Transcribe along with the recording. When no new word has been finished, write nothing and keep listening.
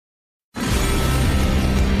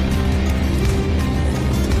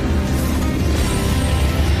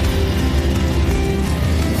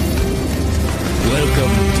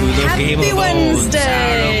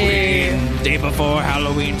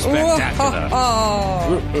spectacular.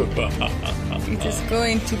 It is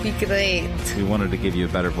going to be great. We wanted to give you a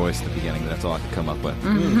better voice at the beginning, but that's all I could come up with.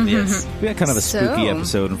 Yes. We had kind of a spooky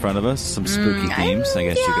episode in front of us. Some spooky themes, I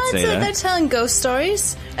guess you could say that. They're telling ghost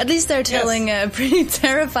stories. At least they're telling pretty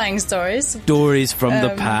terrifying stories. Stories from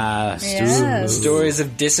the past. Yes. Stories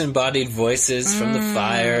of disembodied voices from the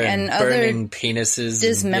fire and burning penises.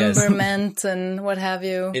 Dismemberment and what have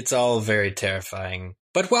you. It's all very terrifying.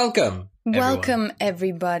 But welcome. Welcome,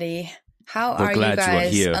 everybody. How We're are you glad you are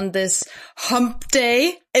guys here. on this Hump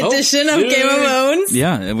Day edition of Game of Thrones?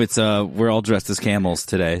 Yeah, it's we're all dressed as camels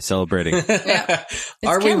today, celebrating. Yeah.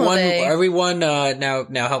 Are we Camel one? Day. Are we one?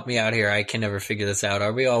 Now help me out here. I can never figure this out.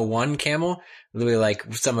 Are we all one camel? Literally,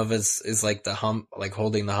 like some of us is like the hump, like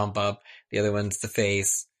holding the hump up. The other one's the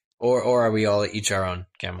face. Or are we all each our own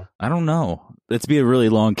camel? I don't know. It'd be a really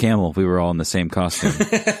long camel if we were all in the same costume.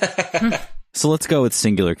 So let's go with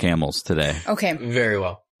singular camels today. Okay. Very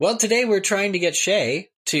well. Well, today we're trying to get Shay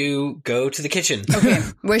to go to the kitchen. Okay.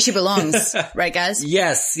 Where she belongs. Right, guys?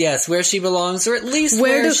 Yes, where she belongs, or at least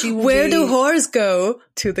Where where do whores go?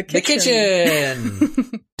 To the kitchen. The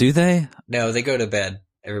kitchen. Do they? No, they go to bed.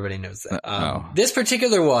 Everybody knows that. Oh. This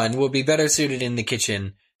particular one will be better suited in the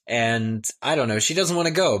kitchen. And I don't know, she doesn't want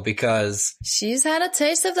to go because She's had a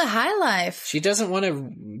taste of the high life. she doesn't want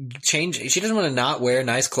to change. She doesn't want to not wear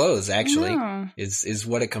nice clothes, actually, No. is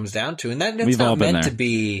what it comes down to. And that's We've all not been meant there. to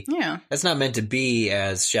be, Yeah. that's not meant to be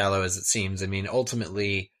as shallow as it seems. I mean,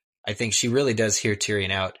 ultimately, I think she really does hear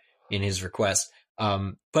Tyrion out in his request.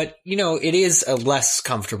 But, you know, it is a less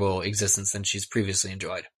comfortable existence than she's previously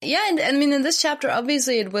enjoyed. Yeah, and I mean, in this chapter,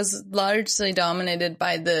 obviously, it was largely dominated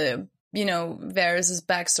by the, you know, Varys'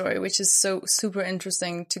 backstory, which is so super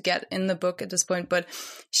interesting to get in the book at this point. But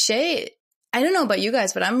Shay, I don't know about you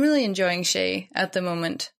guys, but I'm really enjoying Shay at the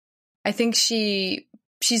moment. I think she's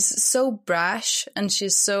so brash and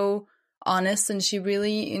she's so honest, and she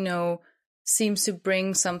really, you know, seems to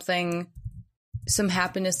bring some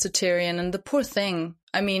happiness to Tyrion. And the poor thing,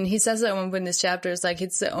 I mean, he says that at one point in this chapter, it's like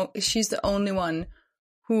she's the only one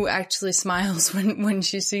who actually smiles when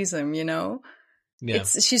she sees him, you know? Yeah.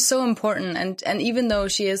 She's so important, and even though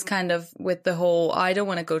she is kind of with the whole I don't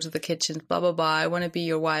want to go to the kitchen, blah blah blah, I want to be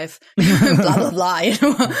your wife, blah blah blah, you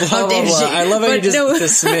know, how dare she? I love how you just no,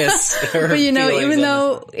 dismiss her but you know, feelings even on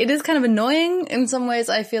though it is kind of annoying in some ways,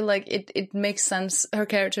 I feel like it makes sense. Her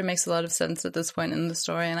character makes a lot of sense at this point in the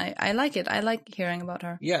story, and I like it. I like hearing about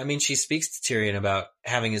her. Yeah, I mean, she speaks to Tyrion about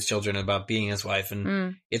having his children, about being his wife,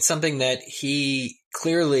 and it's something that he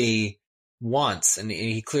clearly wants, and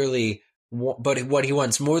he clearly, but what he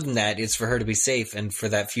wants more than that is for her to be safe and for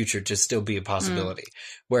that future to still be a possibility.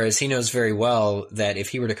 Whereas he knows very well that if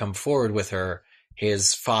he were to come forward with her,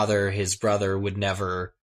 his father, his brother would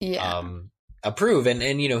never approve.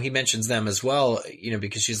 And, you know, he mentions them as well, you know,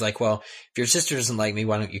 because she's like, well, if your sister doesn't like me,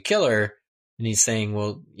 why don't you kill her? And he's saying,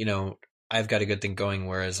 well, you know, I've got a good thing going,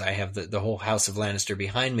 whereas I have the whole House of Lannister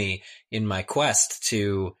behind me in my quest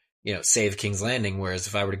to, you know, save King's Landing, whereas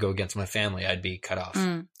if I were to go against my family, I'd be cut off.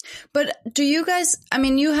 But do you guys, I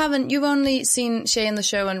mean, you've only seen Shay in the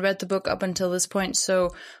show and read the book up until this point,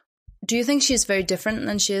 so do you think she's very different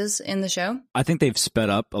than she is in the show? I think they've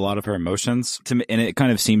sped up a lot of her emotions to me, and it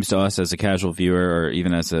kind of seems to us as a casual viewer, or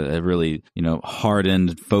even as a really, you know,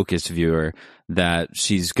 hardened, focused viewer, that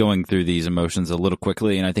she's going through these emotions a little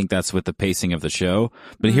quickly, and I think that's with the pacing of the show.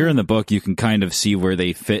 But here in the book, you can kind of see where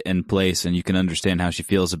they fit in place, and you can understand how she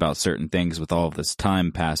feels about certain things with all of this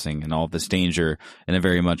time passing and all of this danger in a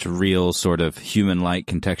very much real, sort of human-like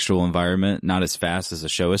contextual environment, not as fast as the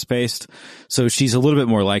show is paced. So she's a little bit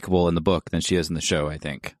more likable in the book than she is in the show, I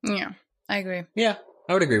think. Yeah, I agree. Yeah,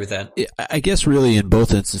 I would agree with that. I guess really in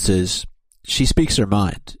both instances, she speaks her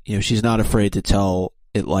mind. You know, she's not afraid to tell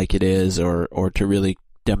it like it is, or to really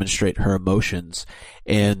demonstrate her emotions.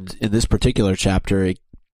 And in this particular chapter,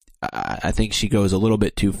 I think she goes a little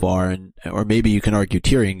bit too far, or maybe you can argue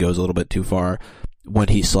Tyrion goes a little bit too far when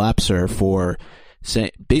he slaps her for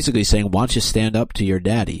basically saying, why don't you stand up to your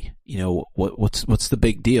daddy? You know, what's the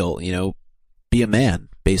big deal? You know, be a man,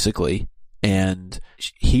 basically. And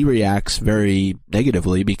he reacts very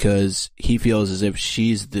negatively because he feels as if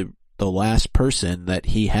she's the last person that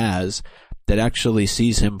he has that actually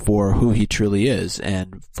sees him for who he truly is.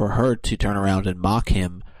 And for her to turn around and mock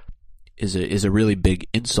him is a really big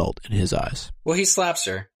insult in his eyes. Well, he slaps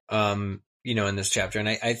her, you know, in this chapter. And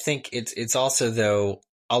I think it's also, though,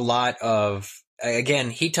 a lot of, again,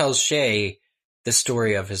 he tells Shay the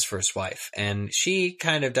story of his first wife, and she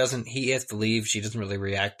kind of doesn't, he has to leave. She doesn't really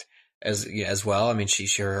react as well. I mean,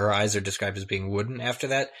 her eyes are described as being wooden after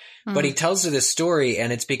that, but he tells her this story,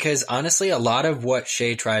 and it's because honestly, a lot of what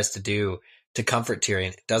Shay tries to do to comfort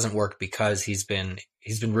Tyrion. It doesn't work because he's been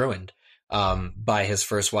ruined by his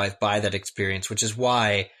first wife, by that experience, which is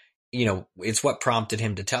why, it's what prompted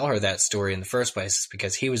him to tell her that story in the first place, is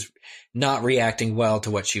because he was not reacting well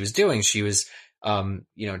to what she was doing. She was,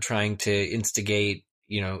 trying to instigate,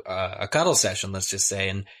 a cuddle session, let's just say,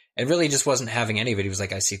 and really just wasn't having any of it. He was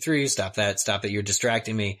like, I see through you. Stop that. You're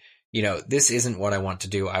distracting me. This isn't what I want to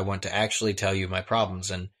do. I want to actually tell you my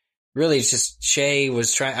problems. And really, it's just Shay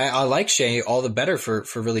was trying. I like Shay all the better for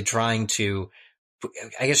really trying to.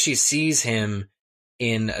 I guess she sees him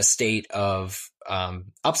in a state of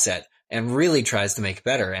upset and really tries to make it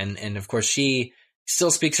better. And of course, she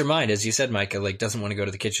still speaks her mind, as you said, Micah. Like, doesn't want to go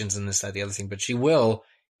to the kitchens and this, that, the other thing, but she will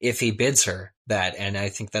if he bids her that. And I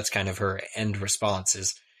think that's kind of her end response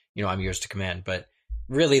is, I'm yours to command. But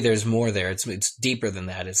really, there's more there. It's deeper than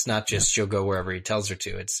that. It's not just she'll go wherever he tells her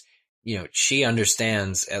to. It's, she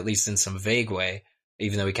understands, at least in some vague way,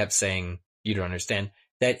 even though he kept saying, you don't understand,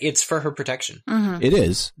 that it's for her protection. Mm-hmm. It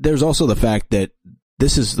is. There's also the fact that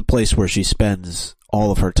this is the place where she spends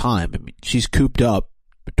all of her time. I mean, she's cooped up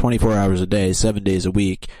 24 hours a day, 7 days a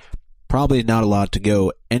week, probably not allowed to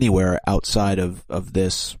go anywhere outside of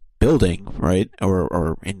this building, right?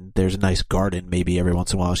 Or there's a nice garden, maybe every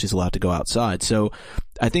once in a while she's allowed to go outside. So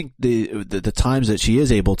I think the times that she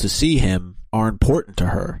is able to see him are important to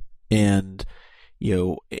her. And,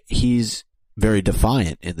 he's very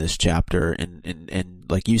defiant in this chapter. And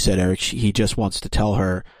like you said, Eric, he just wants to tell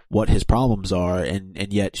her what his problems are.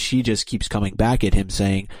 And yet she just keeps coming back at him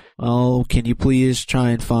saying, oh, can you please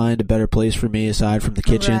try and find a better place for me aside from the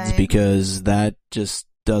kitchens? Right. Because that just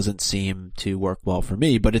doesn't seem to work well for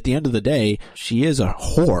me. But at the end of the day, she is a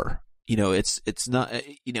whore. It's not,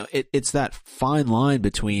 it's that fine line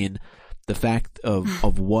between the fact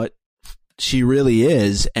of what she really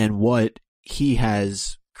is and what he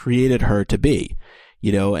has created her to be,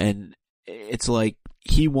 and it's like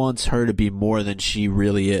he wants her to be more than she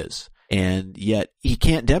really is, and yet he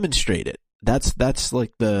can't demonstrate it. That's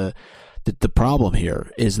like the problem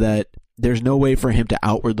here, is that there's no way for him to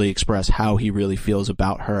outwardly express how he really feels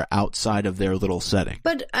about her outside of their little setting.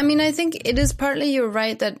 But I mean, I think it is partly, you're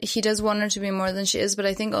right, that he does want her to be more than she is, but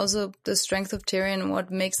I think also the strength of Tyrion, what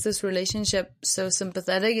makes this relationship so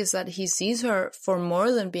sympathetic, is that he sees her for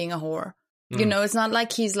more than being a whore. It's not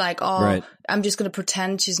like he's like, oh, right, I'm just going to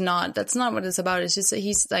pretend she's not. That's not what it's about. It's just that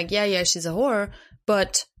he's like, yeah, she's a whore,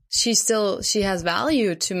 but she has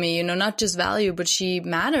value to me, not just value, but she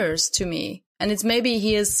matters to me. And it's maybe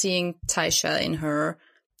he is seeing Tysha in her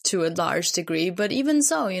to a large degree, but even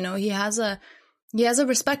so, he has a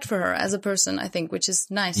respect for her as a person, I think, which is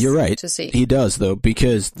nice. You're right. To see. He does, though,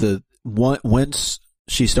 because once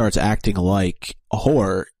she starts acting like a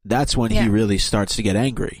whore, that's when he really starts to get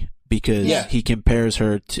angry. Because he compares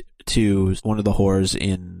her to one of the whores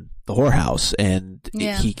in the whorehouse, and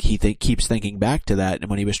he keeps thinking back to that, and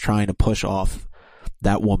when he was trying to push off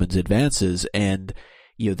that woman's advances, and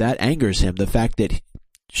that angers him. The fact that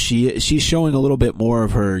she's showing a little bit more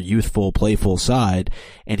of her youthful, playful side,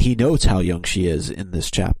 and he notes how young she is in this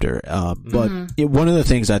chapter. But one of the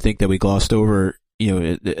things I think that we glossed over,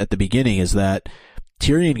 at the beginning, is that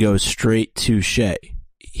Tyrion goes straight to Shay.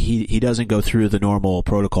 He doesn't go through the normal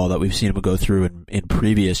protocol that we've seen him go through in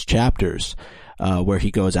previous chapters, where he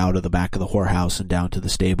goes out of the back of the whorehouse and down to the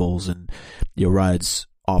stables and rides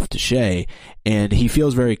off to Shay. And he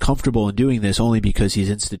feels very comfortable in doing this only because he's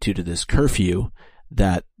instituted this curfew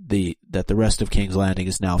that the rest of King's Landing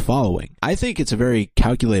is now following. I think it's a very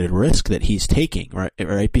calculated risk that he's taking,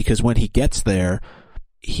 right? Because when he gets there,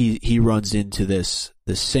 he runs into this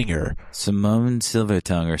singer, Simone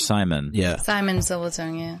Silvertongue, or Simon. Yeah. Simon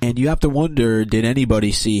Silvertongue, yeah. And you have to wonder, did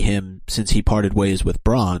anybody see him since he parted ways with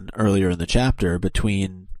Bronn earlier in the chapter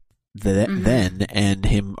between then and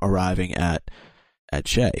him arriving at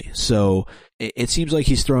Shay? So it seems like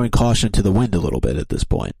he's throwing caution to the wind a little bit at this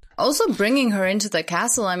point. Also bringing her into the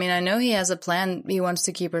castle. I mean, I know he has a plan. He wants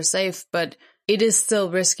to keep her safe, but it is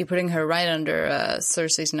still risky putting her right under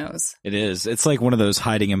Cersei's nose. It is. It's like one of those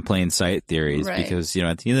hiding in plain sight theories, right? Because,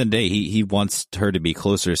 at the end of the day, he wants her to be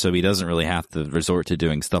closer, so he doesn't really have to resort to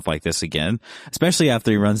doing stuff like this again, especially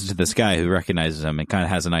after he runs into this guy who recognizes him and kind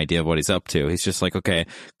of has an idea of what he's up to. He's just like, okay,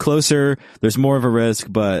 closer, there's more of a risk,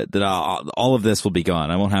 but all of this will be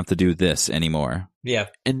gone. I won't have to do this anymore. Yeah.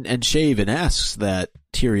 And Shay even asks that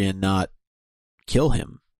Tyrion not kill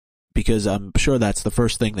him, because I'm sure that's the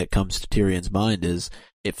first thing that comes to Tyrion's mind is,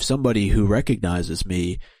 if somebody who recognizes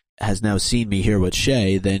me has now seen me here with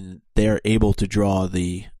Shay, then they're able to draw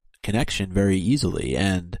the connection very easily.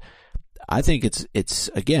 And I think it's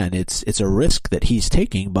a risk that he's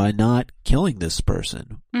taking by not killing this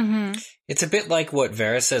person. Mm-hmm. It's a bit like what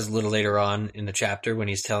Varys says a little later on in the chapter when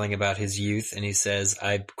he's telling about his youth, and he says,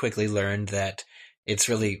 I quickly learned that it's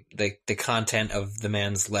really the content of the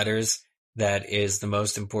man's letters that is the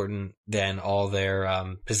most important than all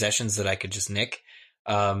their possessions that I could just nick.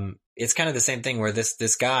 It's kind of the same thing where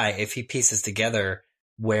this guy, if he pieces together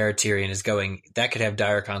where Tyrion is going, that could have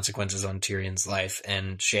dire consequences on Tyrion's life,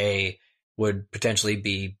 and Shae would potentially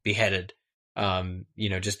be beheaded,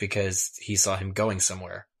 just because he saw him going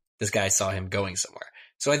somewhere. This guy saw him going somewhere.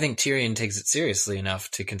 So I think Tyrion takes it seriously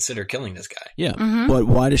enough to consider killing this guy. Yeah, but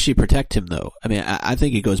why does she protect him, though? I mean, I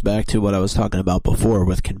think it goes back to what I was talking about before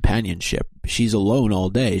with companionship. She's alone all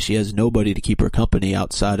day. She has nobody to keep her company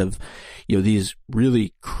outside of, these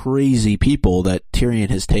really crazy people that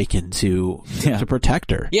Tyrion has taken to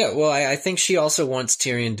protect her. Yeah, well, I think she also wants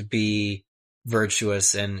Tyrion to be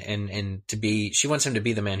virtuous and to be. She wants him to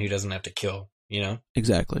be the man who doesn't have to kill.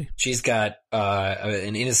 Exactly. She's got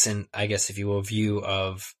an innocent, I guess, if you will, view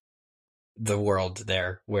of the world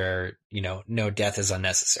there where, no death is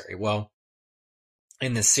unnecessary. Well,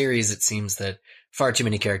 in this series, it seems that far too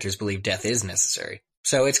many characters believe death is necessary.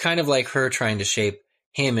 So it's kind of like her trying to shape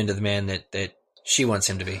him into the man that she wants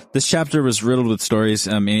him to be. This chapter was riddled with stories.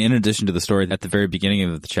 I mean, in addition to the story at the very beginning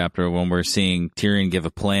of the chapter when we're seeing Tyrion give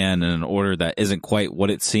a plan and an order that isn't quite what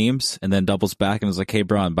it seems, and then doubles back and is like, hey,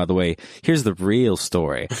 Bronn, by the way, here's the real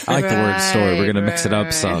story. I like the word story. We're going to mix it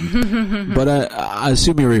up some. But I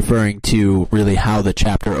assume you're referring to really how the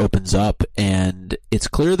chapter opens up, and it's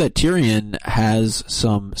clear that Tyrion has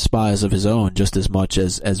some spies of his own just as much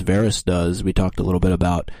as Varys does. We talked a little bit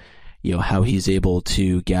about how he's able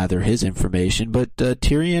to gather his information, but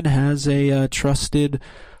Tyrion has a trusted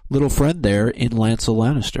little friend there in Lancel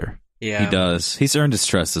Lannister. Yeah, he does. He's earned his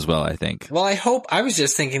trust as well, I think. Well, I was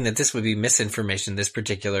just thinking that this would be misinformation. This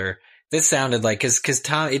sounded like because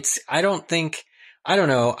Tom. I don't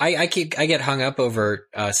know. I get hung up over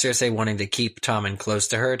Cersei wanting to keep Tommen close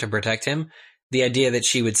to her to protect him. The idea that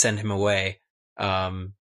she would send him away,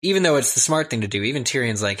 even though it's the smart thing to do. Even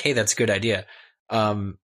Tyrion's like, hey, that's a good idea.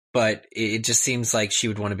 But it just seems like she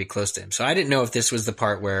would want to be close to him. So I didn't know if this was the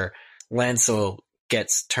part where Lancel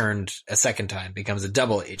gets turned a second time, becomes a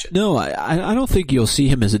double agent. No, I don't think you'll see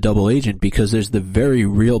him as a double agent because there's the very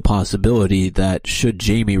real possibility that should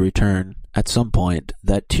Jaime return at some point,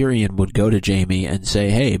 that Tyrion would go to Jaime and say,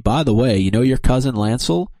 hey, by the way, your cousin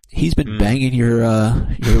Lancel? He's been banging your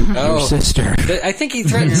sister. I think he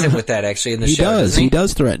threatens him with that actually in the show. He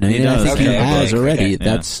does threaten him. I think he has already.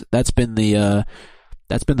 Okay. That's been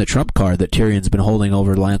the trump card that Tyrion's been holding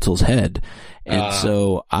over Lancel's head. And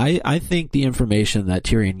so I think the information that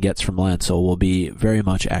Tyrion gets from Lancel will be very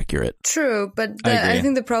much accurate. True, but I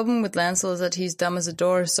think the problem with Lancel is that he's dumb as a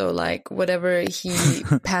door, so whatever he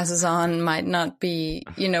passes on might not be,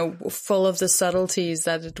 full of the subtleties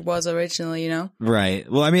that it was originally,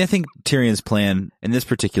 Right. Well, I mean, I think Tyrion's plan in this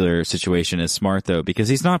particular situation is smart, though, because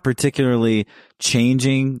he's not particularly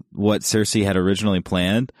changing what Cersei had originally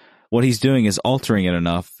planned. What he's doing is altering it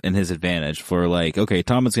enough in his advantage for okay,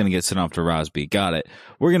 Tommen's going to get sent off to Rosby. Got it.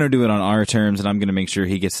 We're going to do it on our terms, and I'm going to make sure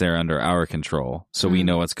he gets there under our control so we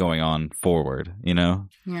know what's going on forward,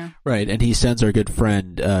 Yeah. Right, and he sends our good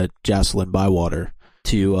friend Jacelyn Bywater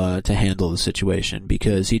to handle the situation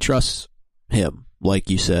because he trusts him, like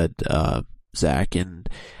you said, Zach. And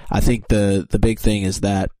I think the big thing is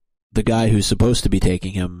that the guy who's supposed to be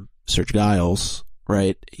taking him, Serge Giles,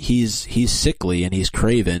 right? He's sickly and he's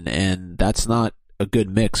craven, and that's not a good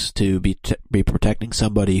mix to be protecting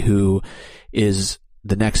somebody who is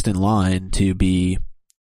the next in line to be,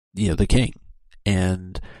 the king.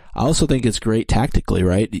 And I also think it's great tactically,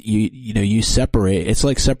 right? You separate. It's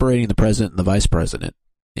like separating the president and the vice president.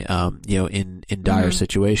 In dire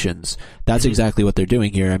situations. That's exactly what they're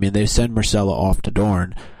doing here. I mean, they send Myrcella off to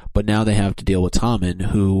Dorne, but now they have to deal with Tommen,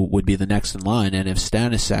 who would be the next in line. And if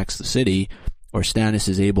Stannis sacks the city, or Stannis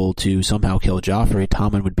is able to somehow kill Joffrey,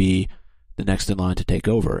 Tommen would be the next in line to take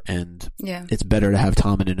over. And it's better to have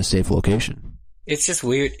Tommen in a safe location. It's just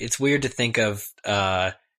weird. It's weird to think of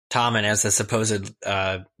Tommen as the supposed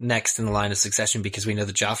next in the line of succession because we know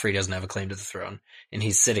that Joffrey doesn't have a claim to the throne and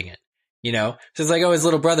he's sitting it. So it's like, his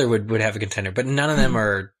little brother would have a contender, but none of them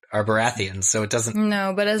are Baratheons, so it doesn't.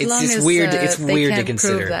 No, but as long as weird, it's they weird can't to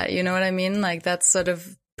consider prove that. You know what I mean? That's sort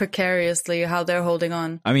of precariously how they're holding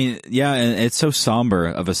on. I mean, yeah, and it's so somber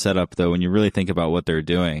of a setup, though, when you really think about what they're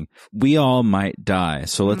doing. We all might die,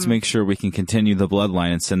 so let's make sure we can continue the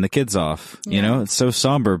bloodline and send the kids off. It's so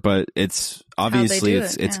somber, but it's obviously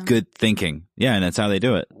it's good thinking. Yeah, and that's how they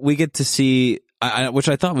do it. We get to see which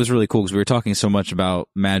I thought was really cool because we were talking so much about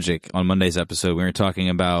magic on Monday's episode. We were talking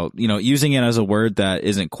about, using it as a word that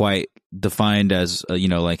isn't quite defined as,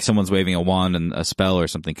 like someone's waving a wand and a spell or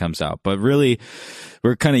something comes out. But really,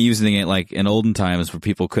 we're kind of using it like in olden times where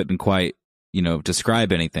people couldn't quite,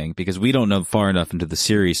 describe anything because we don't know far enough into the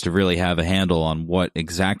series to really have a handle on what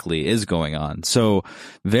exactly is going on. So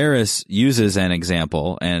Varys uses an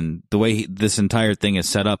example, and the way this entire thing is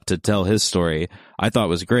set up to tell his story, I thought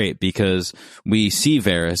was great because we see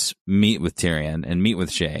Varys meet with Tyrion and meet with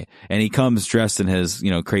Shae, and he comes dressed in his,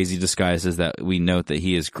 crazy disguises that we note that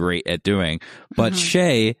he is great at doing. But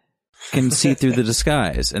Shae can see through the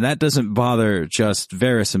disguise, and that doesn't bother just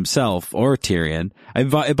Varys himself or Tyrion.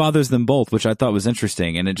 It bothers them both, which I thought was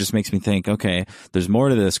interesting, and it just makes me think, okay, there's more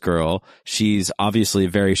to this girl. She's obviously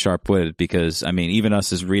very sharp-witted because, even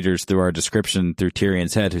us as readers through our description through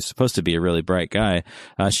Tyrion's head, who's supposed to be a really bright guy,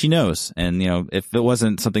 she knows. And, if it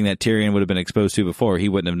wasn't something that Tyrion would have been exposed to before, he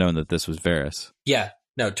wouldn't have known that this was Varys. Yeah.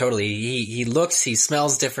 No, totally. He looks, he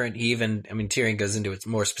smells different. He even, Tyrion goes into it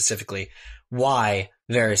more specifically why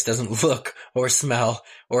Varys doesn't look or smell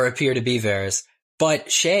or appear to be Varys. But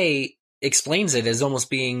Shae explains it as almost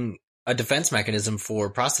being a defense mechanism for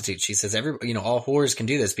prostitutes. She says, all whores can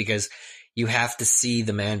do this because you have to see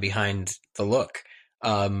the man behind the look.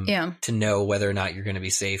 To know whether or not you're going to be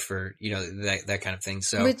safe or, that kind of thing.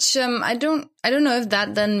 So, which, I don't know if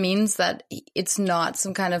that then means that it's not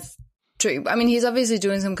some kind of he's obviously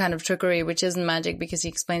doing some kind of trickery, which isn't magic because he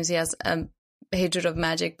explains he has a hatred of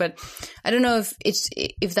magic. But I don't know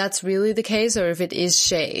if that's really the case or if it is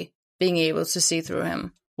Shae being able to see through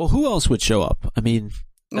him. Well, who else would show up?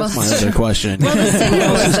 That's my other question. Well, the singer who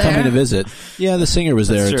else was is there. coming to visit? Yeah, the singer was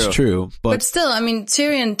there. That's It's true. But still,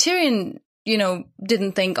 Tyrion,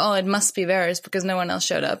 didn't think, oh, it must be Varys because no one else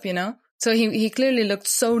showed up, So he clearly looked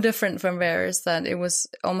so different from Varys that it was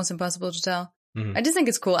almost impossible to tell. Mm-hmm. I just think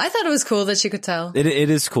it's cool. I thought it was cool that she could tell. It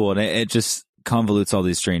is cool, and it just convolutes all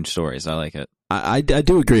these strange stories. I like it. I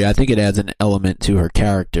do agree. I think it adds an element to her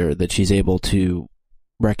character that she's able to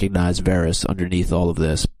recognize Varys underneath all of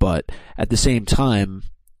this. But at the same time,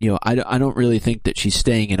 I don't really think that she's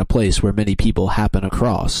staying in a place where many people happen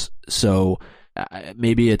across. So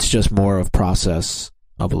maybe it's just more of process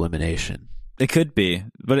of elimination. It could be,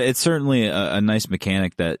 but it's certainly a nice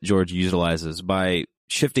mechanic that George utilizes by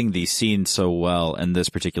shifting these scenes so well in this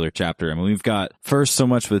particular chapter. We've got first so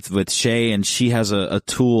much with Shae, and she has a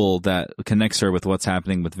tool that connects her with what's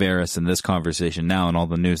happening with Varys in this conversation now and all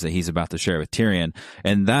the news that he's about to share with Tyrion.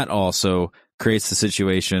 And that also creates the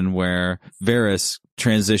situation where Varys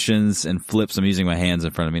transitions and flips, I'm using my hands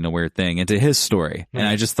in front of me in a weird thing, into his story. And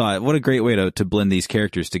I just thought, what a great way to blend these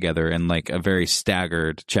characters together in like a very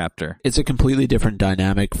staggered chapter. It's a completely different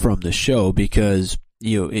dynamic from the show because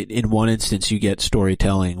in one instance, you get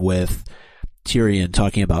storytelling with Tyrion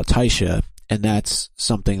talking about Tysha, and that's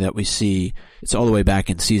something that we see. It's all the way back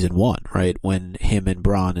in season 1, right? When him and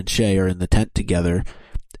Bronn and Shae are in the tent together.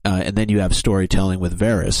 And then you have storytelling with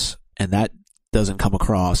Varys, and that doesn't come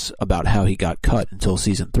across about how he got cut until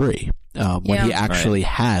season 3. When he actually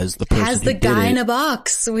has the person has the guy in a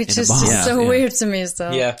box, which is just so weird to me. So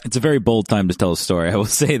it's a very bold time to tell a story. I will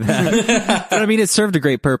say that, but it served a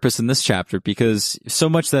great purpose in this chapter because so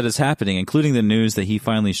much that is happening, including the news that he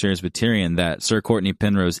finally shares with Tyrion that Sir Courtney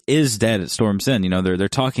Penrose is dead at Storm's End. They're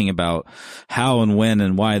talking about how and when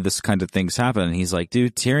and why this kind of things happen, and he's like,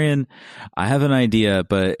 "Dude, Tyrion, I have an idea,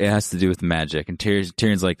 but it has to do with magic." And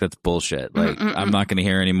Tyrion's like, "That's bullshit. Like, I'm not going to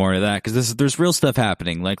hear any more of that because there's real stuff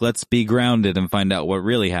happening. Like, let's be grounded and find out what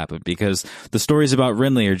really happened because the stories about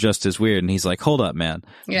Renly are just as weird." And he's like, hold up, man.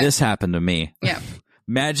 This happened to me. Yeah.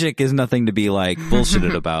 Magic is nothing to be like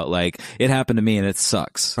bullshitted about. Like, it happened to me and it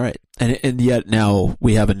sucks. All right. And yet now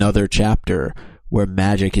we have another chapter where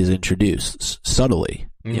magic is introduced subtly.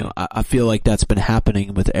 I feel like that's been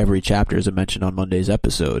happening with every chapter, as I mentioned on Monday's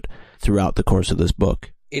episode, throughout the course of this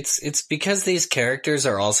book. It's because these characters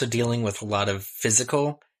are also dealing with a lot of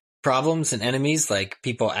physical problems and enemies, like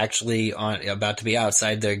people actually about to be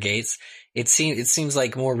outside their gates. It seems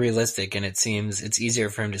like more realistic, and it's easier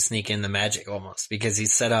for him to sneak in the magic almost because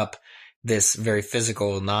he's set up this very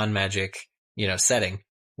physical, non-magic, setting,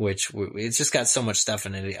 which it's just got so much stuff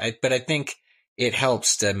in it. But I think it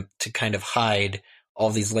helps to kind of hide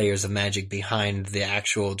all these layers of magic behind the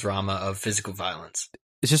actual drama of physical violence.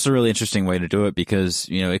 It's just a really interesting way to do it because,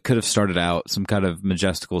 it could have started out some kind of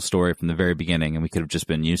majestical story from the very beginning and we could have just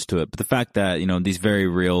been used to it. But the fact that, these very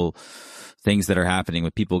real things that are happening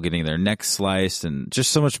with people getting their necks sliced and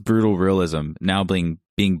just so much brutal realism now being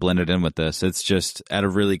blended in with this, it's just at a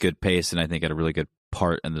really good pace and I think at a really good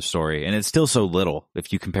part in the story, and it's still so little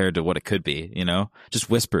if you compare it to what it could be, just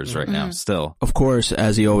whispers right now still. Of course,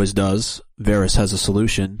 as he always does, Varys has a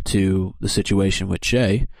solution to the situation with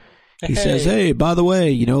Shay. He says, hey, by the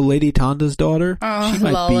way, Lady Tanda's daughter, she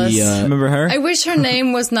might Lawless. be... Remember her? I wish her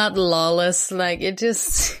name was not Lawless. Like, it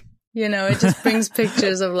just, it just brings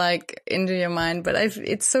pictures of, like, into your mind. But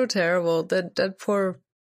it's so terrible, that poor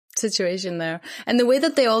situation there. And the way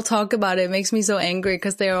that they all talk about it makes me so angry,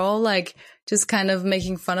 because they're all, like, just kind of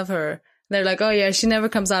making fun of her. They're like, oh, yeah, she never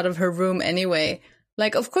comes out of her room anyway.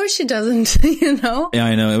 Like, of course she doesn't, Yeah,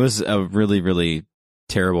 I know. It was a really, really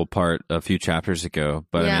terrible part a few chapters ago,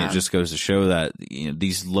 but I mean, it just goes to show that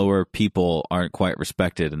these lower people aren't quite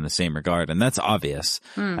respected in the same regard, and that's obvious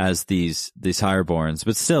as these higherborns.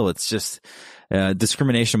 But still, it's just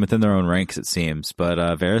discrimination within their own ranks, it seems. But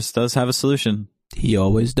Varys does have a solution. He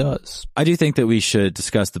always does. I do think that we should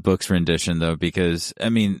discuss the book's rendition, though, because I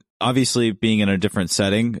mean, obviously, being in a different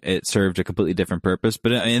setting, it served a completely different purpose.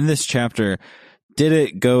 But in this chapter, did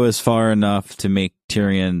it go as far enough to make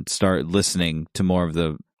Tyrion start listening to more of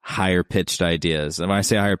the higher pitched ideas? And when I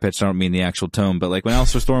say higher pitched, I don't mean the actual tone, but like when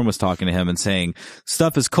Alistair Storm was talking to him and saying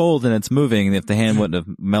stuff is cold and it's moving, and if the hand wouldn't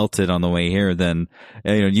have melted on the way here, then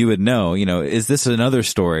you would know. Is this another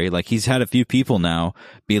story? Like, he's had a few people now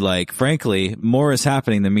be like, frankly, more is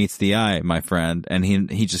happening than meets the eye, my friend, and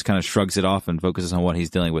he just kind of shrugs it off and focuses on what he's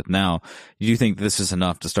dealing with now. Do you think this is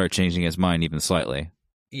enough to start changing his mind even slightly?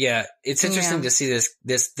 Yeah, it's interesting to see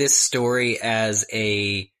this story as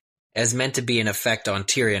meant to be an effect on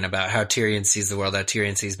Tyrion, about how Tyrion sees the world, how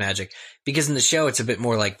Tyrion sees magic. Because in the show, it's a bit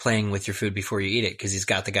more like playing with your food before you eat it, because he's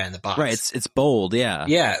got the guy in the box. Right, it's bold, yeah.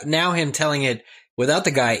 Yeah, now him telling it without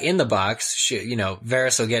the guy in the box,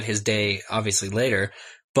 Varys will get his day obviously later,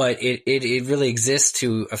 but it really exists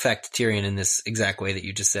to affect Tyrion in this exact way that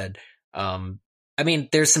you just said. I mean,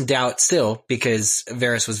 there's some doubt still, because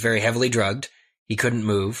Varys was very heavily drugged. He couldn't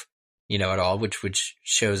move, at all, which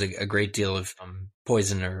shows a great deal of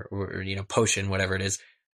poison or potion, whatever it is.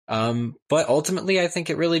 But ultimately, I think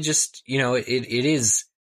it really just, it is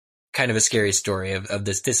kind of a scary story of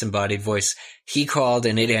this disembodied voice. He called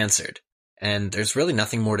and it answered, and there's really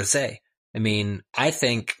nothing more to say. I mean, I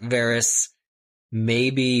think Varys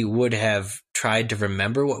maybe would have tried to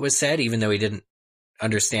remember what was said, even though he didn't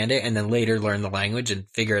understand it, and then later learn the language and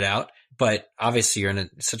figure it out. But obviously, you're in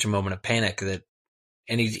such a moment of panic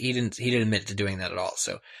and he didn't admit to doing that at all.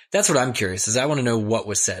 So that's what I'm curious, is I want to know what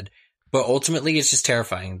was said. But ultimately, it's just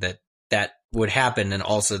terrifying that would happen, and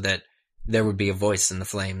also that there would be a voice in the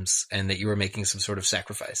flames, and that you were making some sort of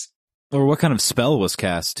sacrifice. Or what kind of spell was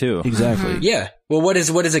cast too? Exactly. Yeah. Well, what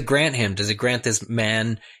does it grant him? Does it grant this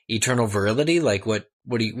man eternal virility? Like what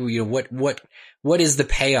is the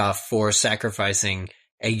payoff for sacrificing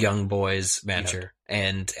a young boy's magic?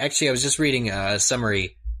 And actually, I was just reading a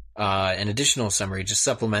summary, an additional summary, just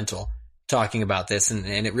supplemental, talking about this, and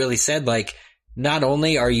it really said, like, not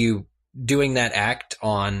only are you doing that act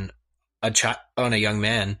on a young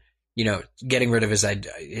man, getting rid of his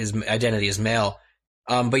identity as male,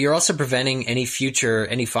 but you're also preventing any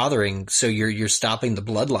fathering. So you're stopping the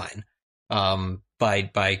bloodline,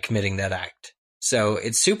 by committing that act. So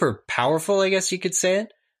it's super powerful, I guess you could say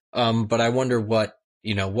it. But I wonder what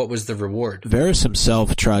was the reward? Varys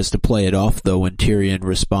himself tries to play it off, though, when Tyrion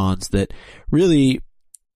responds that really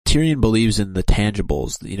Tyrion believes in the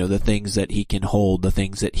tangibles, the things that he can hold, the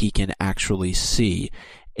things that he can actually see.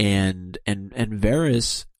 And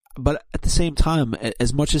Varys, but at the same time,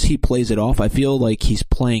 as much as he plays it off, I feel like he's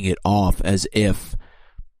playing it off as if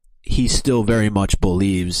he still very much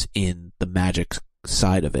believes in the magic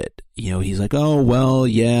side of it. He's like, oh, well,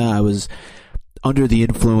 yeah, I was under the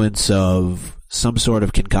influence of some sort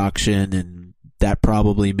of concoction, and that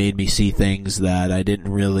probably made me see things that I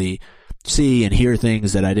didn't really see and hear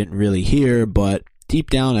things that I didn't really hear. But deep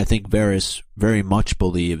down, I think Varys very much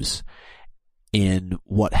believes in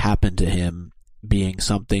what happened to him being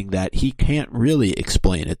something that he can't really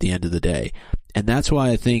explain at the end of the day. And that's why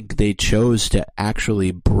I think they chose to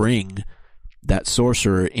actually bring that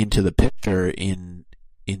sorcerer into the picture in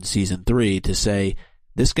season 3 to say,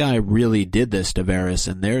 this guy really did this to Varys,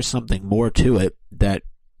 and there's something more to it that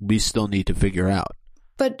we still need to figure out.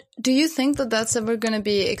 But do you think that that's ever going to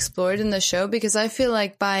be explored in the show? Because I feel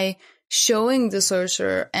like by showing the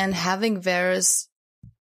sorcerer and having Varys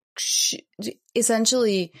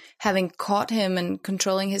essentially having caught him and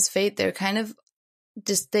controlling his fate, they've kind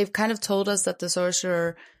of told us that the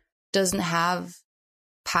sorcerer doesn't have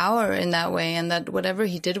power in that way, and that whatever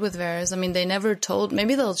he did with Varys, I mean, they never told.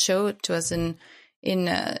 Maybe they'll show it to us in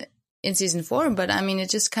season 4, but I mean,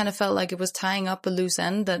 it just kind of felt like it was tying up a loose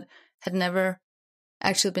end that had never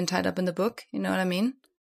actually been tied up in the book. You know what I mean?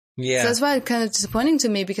 Yeah. So that's why it's kind of disappointing to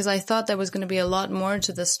me, because I thought there was going to be a lot more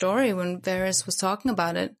to the story when Varys was talking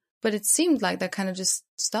about it. But it seemed like that kind of just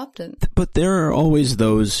stopped it. But there are always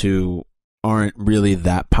those who aren't really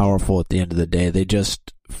that powerful at the end of the day. They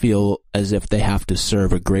just feel as if they have to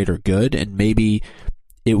serve a greater good, and maybe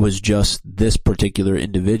it was just this particular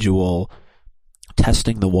individual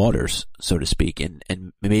testing the waters, so to speak, and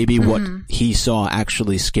maybe what he saw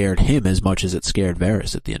actually scared him as much as it scared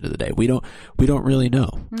Varys at the end of the day. We don't really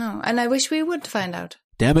know. No, and I wish we would find out.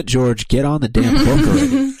 Damn it, George, get on the damn book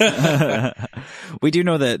already. We do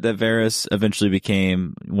know that Varys eventually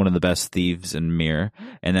became one of the best thieves in Myr,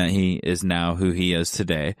 and that he is now who he is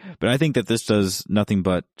today. But I think that this does nothing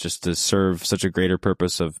but just to serve such a greater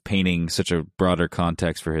purpose of painting such a broader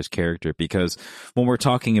context for his character. Because when we're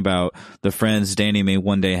talking about the friends Dany may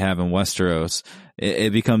one day have in Westeros,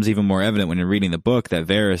 it becomes even more evident when you're reading the book that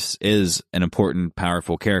Varys is an important,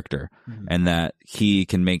 powerful character, and that he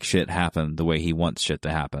can make shit happen the way he wants shit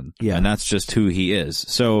to happen. Yeah. And that's just who he is.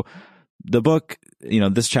 So the book,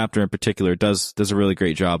 this chapter in particular does a really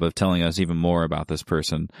great job of telling us even more about this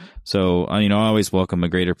person. So, I always welcome a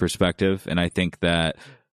greater perspective. And I think that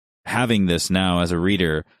having this now as a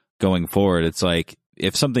reader going forward, it's like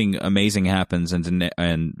if something amazing happens and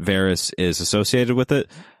Varys is associated with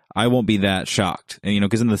it, I won't be that shocked. And,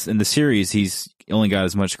 because in the series, he's only got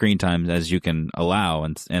as much screen time as you can allow,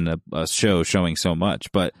 and a show showing so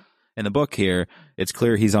much. But in the book here, it's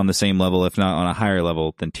clear he's on the same level, if not on a higher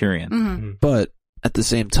level, than Tyrion. Mm-hmm. But at the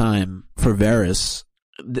same time, for Varys,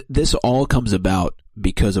 this all comes about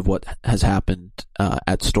because of what has happened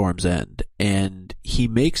at Storm's End. And he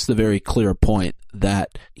makes the very clear point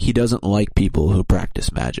that he doesn't like people who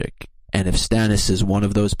practice magic. And if Stannis is one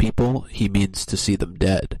of those people, he means to see them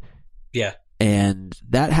dead. Yeah. And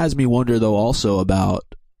that has me wonder, though, also about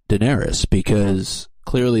Daenerys, because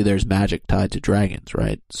clearly there's magic tied to dragons,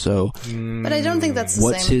 right? So, but I don't think that's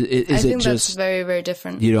the same. I think that's very, very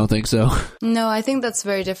different. You don't think so? No, I think that's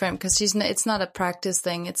very different, because it's not a practice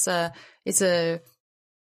thing. It's a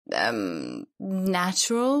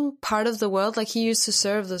natural part of the world. Like, he used to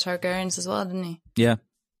serve the Targaryens as well, didn't he? Yeah.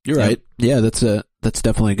 You're right. Yeah, that's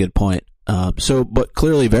definitely a good point. But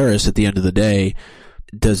clearly Varys, at the end of the day,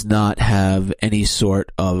 does not have any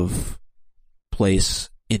sort of place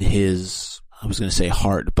in his, I was going to say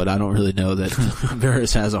heart, but I don't really know that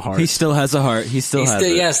Varys has a heart. He still has a heart. He still has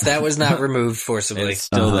it. Yes, that was not removed forcibly. It's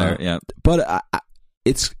still there, yeah. But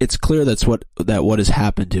it's clear that what has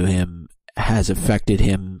happened to him has affected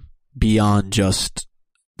him beyond just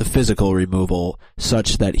the physical removal,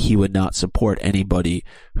 such that he would not support anybody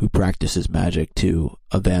who practices magic to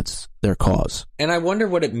advance their cause. And I wonder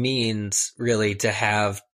what it means, really, to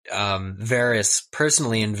have Varys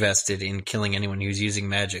personally invested in killing anyone who's using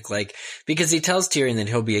magic. Like, because he tells Tyrion that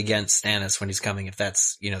he'll be against Stannis when he's coming, if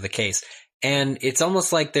that's, the case. And it's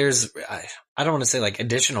almost like there's, I don't want to say like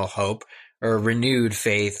additional hope or renewed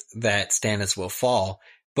faith that Stannis will fall,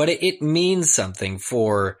 but it means something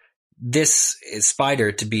for this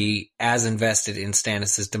spider to be as invested in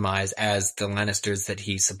Stannis' demise as the Lannisters that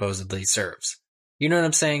he supposedly serves. You know what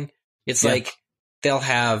I'm saying? It's like they'll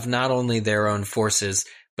have not only their own forces,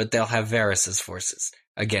 but they'll have Varys' forces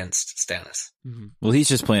against Stannis. Mm-hmm. Well, he's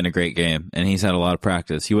just playing a great game, and he's had a lot of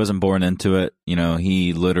practice. He wasn't born into it.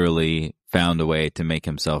 He literally found a way to make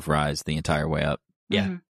himself rise the entire way up. Yeah.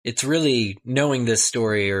 Mm-hmm. It's really knowing this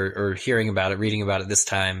story or hearing about it, reading about it this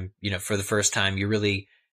time, for the first time, you really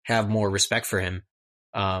have more respect for him.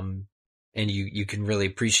 And you can really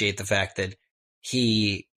appreciate the fact that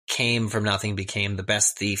he came from nothing, became the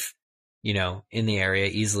best thief, in the area,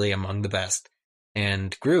 easily among the best,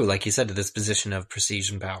 and grew, like you said, to this position of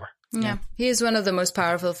prestige and power. Yeah. He is one of the most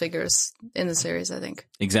powerful figures in the series, I think.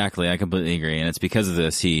 Exactly. I completely agree. And it's because of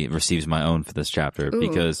this he receives my own for this chapter. Ooh.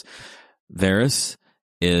 Because Varys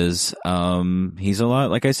is, he's a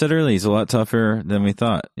lot, like I said earlier, he's a lot tougher than we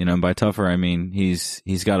thought. And by tougher, I mean,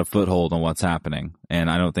 he's got a foothold on what's happening, and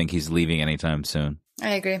I don't think he's leaving anytime soon.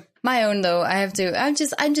 I agree. My own, though, I'm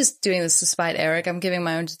just doing this to spite Eric. I'm giving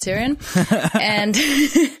my own to Tyrion. And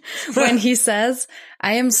when he says,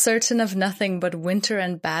 I am certain of nothing but winter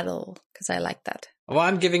and battle, because I like that. Well,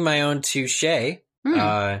 I'm giving my own to Shae.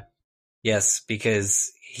 Yes,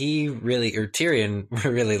 because Tyrion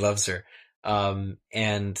really loves her.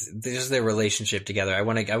 And there's their relationship together. I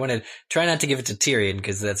want to try not to give it to Tyrion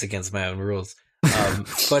because that's against my own rules.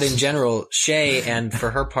 But in general, Shae, and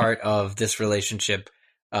for her part of this relationship,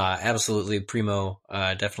 absolutely primo,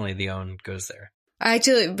 definitely the own goes there. I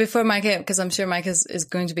actually, before Micah, because I'm sure Micah is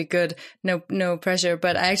going to be good, no pressure,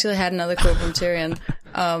 but I actually had another quote from Tyrion,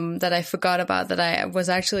 that I forgot about, that I was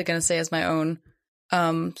actually going to say as my own.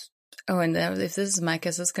 And if this is my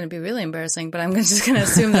guess, it's going to be really embarrassing, but I'm just going to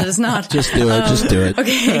assume that it's not. Just do it. Just do it.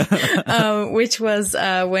 Okay. Which was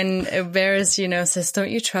when Varys, says, "Don't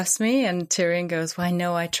you trust me?" And Tyrion goes, "Why,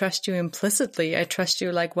 no, I trust you implicitly. I trust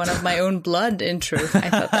you like one of my own blood, in truth." I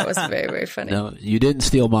thought that was very, very funny. No, you didn't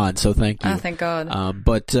steal mine, so thank you. Oh, thank God.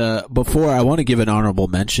 But before, I want to give an honorable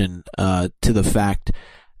mention to the fact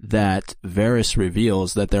that Varys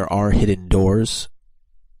reveals that there are hidden doors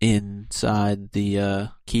inside the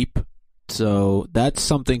keep. So that's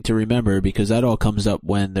something to remember, because that all comes up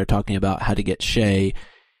when they're talking about how to get Shae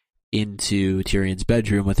into Tyrion's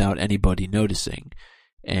bedroom without anybody noticing.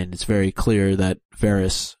 And it's very clear that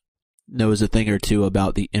Varys knows a thing or two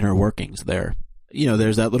about the inner workings there.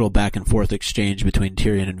 There's that little back and forth exchange between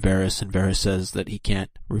Tyrion and Varys says that he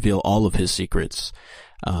can't reveal all of his secrets.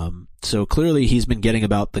 So clearly he's been getting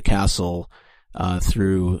about the castle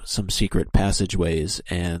through some secret passageways,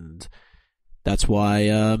 and that's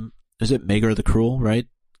why is it Maegor the Cruel, right?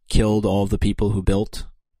 Killed all of the people who built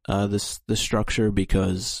this structure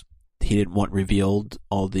because he didn't want revealed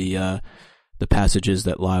all the passages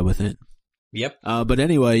that lie within. Yep. But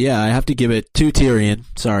anyway, yeah, I have to give it to Tyrion.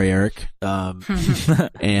 Sorry, Eric.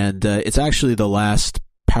 And it's actually the last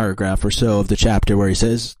paragraph or so of the chapter where he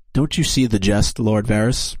says, "Don't you see the jest, Lord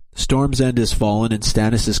Varys? Storm's End is fallen, and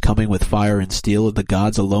Stannis is coming with fire and steel, and the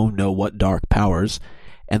gods alone know what dark powers.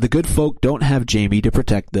 And the good folk don't have Jaime to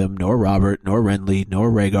protect them, nor Robert, nor Renly, nor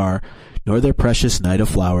Rhaegar, nor their precious Knight of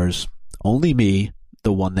Flowers. Only me,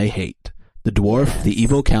 the one they hate. The dwarf, the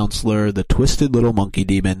evil counselor, the twisted little monkey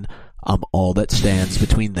demon. I'm all that stands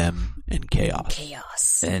between them and chaos."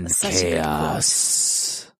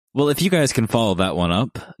 Well, if you guys can follow that one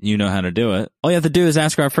up, you know how to do it. All you have to do is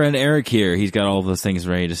ask our friend Eric here. He's got all of those things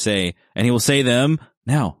ready to say, and he will say them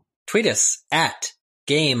now. Tweet us at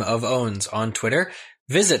Game of Owns on Twitter.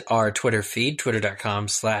 Visit our Twitter feed,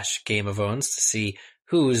 twitter.com/Game of Owns, to see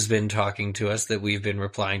who's been talking to us that we've been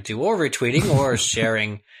replying to or retweeting or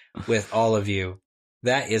sharing with all of you.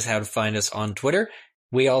 That is how to find us on Twitter.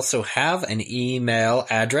 We also have an email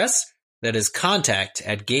address that is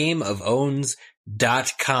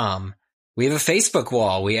contact@gameofowns.com. We have a Facebook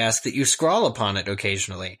wall. We ask that you scroll upon it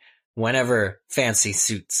occasionally, whenever fancy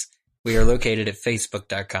suits. We are located at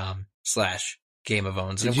facebook.com/Game of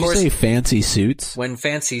Owns. Did you say fancy suits? When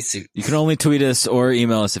fancy suit. You can only tweet us or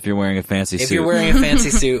email us if you're wearing a fancy suit. If you're wearing a fancy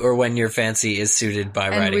suit, or when your fancy is suited by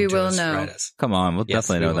writing we to will us. know. Write us. Come on, we'll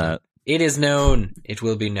definitely know that. It is known. It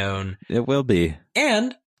will be known. It will be.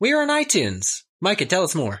 And we are on iTunes. Micah, tell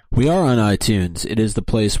us more. We are on iTunes. It is the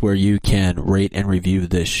place where you can rate and review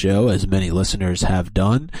this show, as many listeners have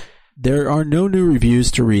done. There are no new reviews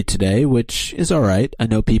to read today, which is all right. I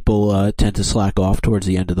know people tend to slack off towards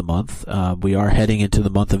the end of the month. We are heading into the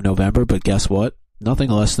month of November, but guess what? Nothing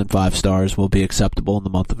less than 5 stars will be acceptable in the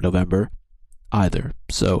month of November either.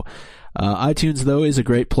 So iTunes, though, is a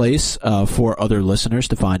great place for other listeners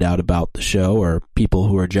to find out about the show, or people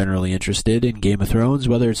who are generally interested in Game of Thrones,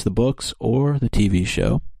 whether it's the books or the TV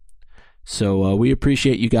show. So we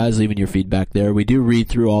appreciate you guys leaving your feedback there. We do read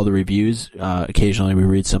through all the reviews. Occasionally we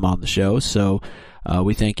read some on the show. So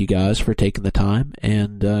we thank you guys for taking the time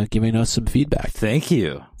and giving us some feedback. Thank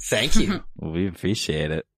you. Thank you. We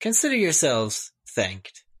appreciate it. Consider yourselves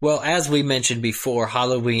thanked. Well, as we mentioned before,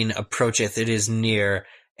 Halloween approacheth. It is near.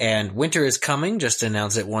 And winter is coming. Just to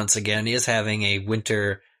announce it once again, is having a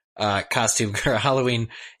winter costume, or Halloween,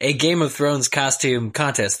 a Game of Thrones costume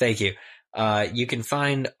contest. Thank you. You can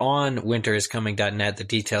find on winteriscoming.net the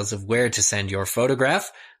details of where to send your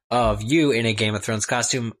photograph of you in a Game of Thrones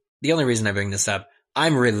costume. The only reason I bring this up,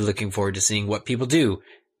 I'm really looking forward to seeing what people do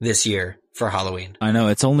this year for Halloween. I know,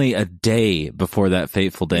 it's only a day before that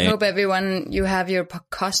fateful day. I hope everyone, you have your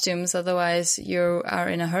costumes, otherwise you are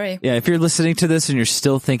in a hurry. Yeah, if you're listening to this and you're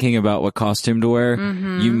still thinking about what costume to wear,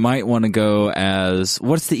 you might want to go as,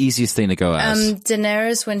 what's the easiest thing to go as?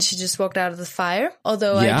 Daenerys when she just walked out of the fire.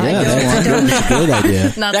 Although Yeah. I That's a good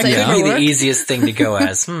idea. not That saying could be for the work. easiest thing to go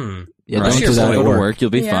as. Yeah, Right. don't do Just that go at to work. work,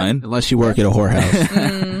 you'll be Yeah. fine. Unless you work at a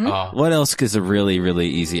whorehouse. Oh. What else is a really, really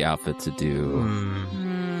easy outfit to do?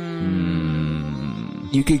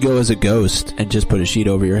 You could go as a ghost and just put a sheet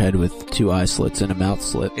over your head with 2 eye slits and a mouth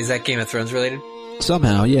slit. Is that Game of Thrones related?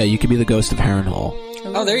 Somehow, yeah, you could be the ghost of Harrenhal.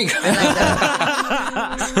 Oh, there you go.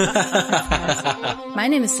 My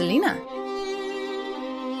name is Selena.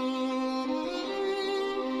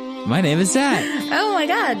 My name is Zach. Oh my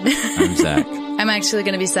god. I'm Zach. I'm actually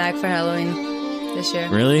going to be Zack for Halloween this year.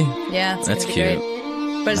 Really? Yeah, it's That's going to be cute.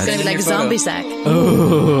 great. But it's going to be seen like your photo. zombie Zack.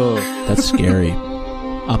 Oh. That's scary.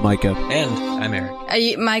 I'm Micah. And I'm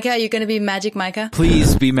Eric. Micah, are you going to be Magic Micah?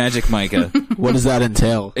 Please be Magic Micah. What does that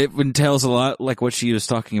entail? It entails a lot like what she was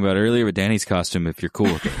talking about earlier with Danny's costume, if you're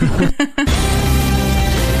cool with it.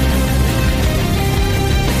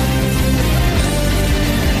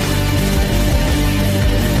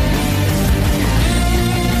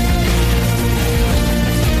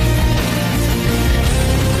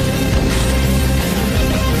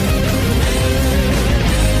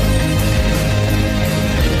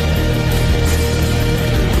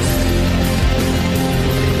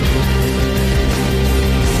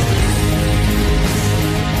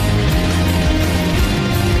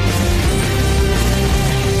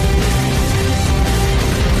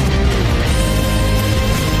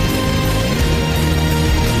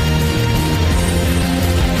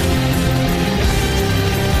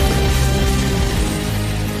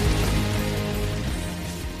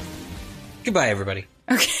 Goodbye, everybody.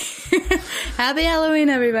 Okay. Happy Halloween,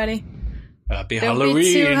 everybody. Happy Don't Halloween.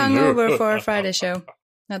 be too hungover for a Friday show.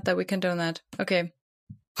 Not that we condone that. Okay.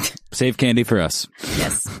 Save candy for us.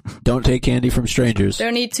 Yes. Don't take candy from strangers.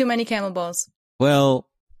 Don't eat too many camel balls. Well,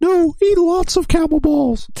 No, eat lots of camel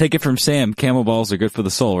balls. take it from Sam. Camel balls are good for the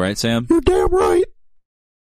soul, right, Sam? You're damn right.